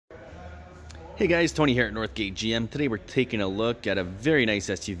Hey guys, Tony here at Northgate GM. Today we're taking a look at a very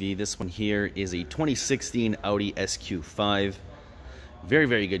nice SUV. This one here is a 2016 Audi SQ5. Very,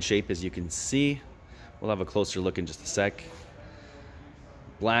 very good shape, as you can see. We'll have a closer look in just a sec.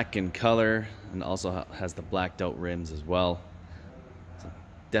 Black in color, and also has the blacked out rims as well. So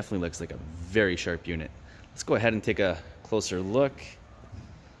definitely looks like a very sharp unit. Let's go ahead and take a closer look.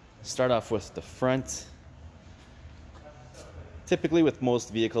 Start off with the front. Typically with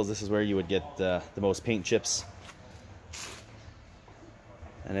most vehicles, this is where you would get the most paint chips.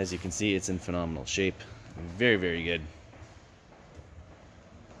 And as you can see, it's in phenomenal shape. Very, very good.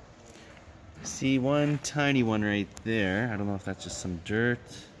 See one tiny one right there. I don't know if that's just some dirt.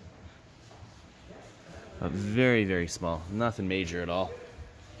 But very, very small. Nothing major at all.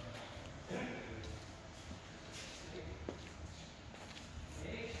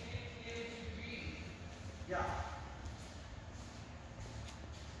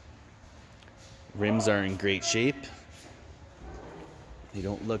 Rims are in great shape. They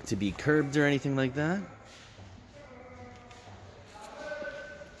don't look to be curbed or anything like that.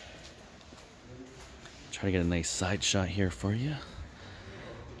 Try to get a nice side shot here for you.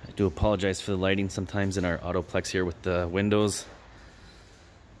 I do apologize for the lighting sometimes in our Autoplex here with the windows.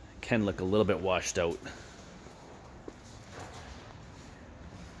 It can look a little bit washed out.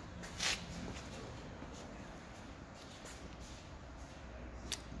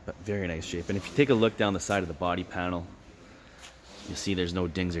 But very nice shape. And if you take a look down the side of the body panel, you'll see there's no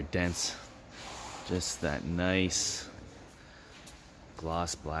dings or dents. Just that nice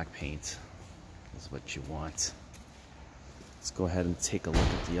gloss black paint is what you want. Let's go ahead and take a look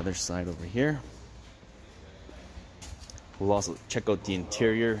at the other side over here. We'll also check out the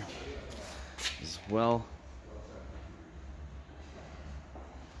interior as well.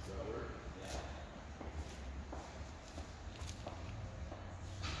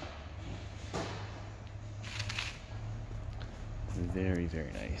 Very,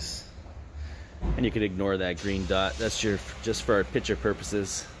 very nice. And you could ignore that green dot. That's just for our picture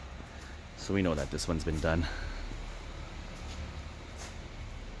purposes. So we know that this one's been done.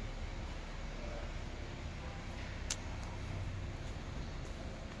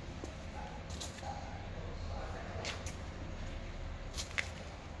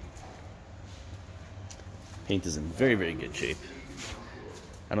 Paint is in very, very good shape.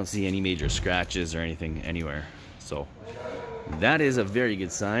 I don't see any major scratches or anything anywhere. So that is a very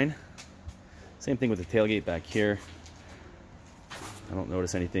good sign. Same thing with the tailgate back here. I don't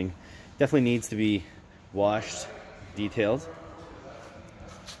notice anything. Definitely needs to be washed, detailed.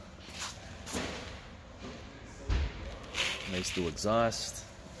 Nice dual exhaust.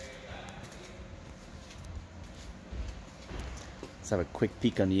 Let's have a quick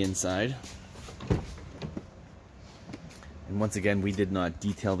peek on the inside. And once again, we did not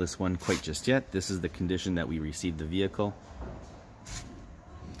detail this one quite just yet. This is the condition that we received the vehicle.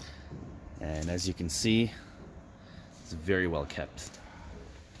 And as you can see, it's very well kept.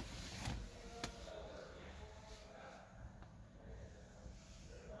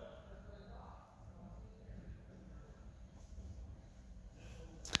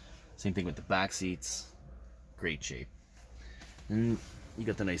 Same thing with the back seats. Great shape. And you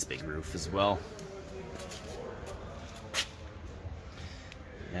got the nice big roof as well.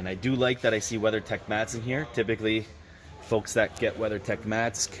 And I do like that I see WeatherTech mats in here. Typically, folks that get WeatherTech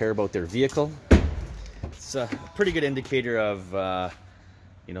mats care about their vehicle. It's a pretty good indicator of,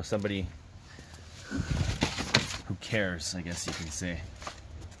 you know, somebody who cares, I guess you can say.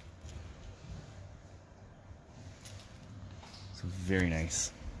 So very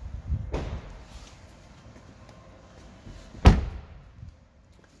nice. So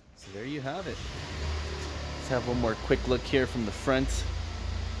there you have it. Let's have one more quick look here from the front.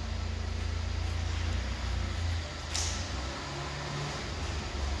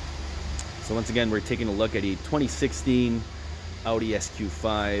 So once again, we're taking a look at a 2016 Audi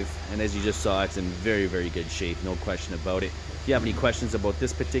SQ5, and as you just saw, it's in very, very good shape, no question about it. If you have any questions about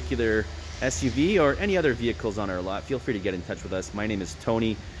this particular SUV or any other vehicles on our lot, feel free to get in touch with us. My name is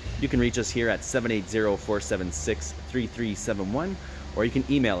Tony. You can reach us here at 780-476-3371, or you can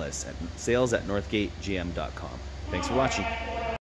email us at sales@northgategm.com. Thanks for watching.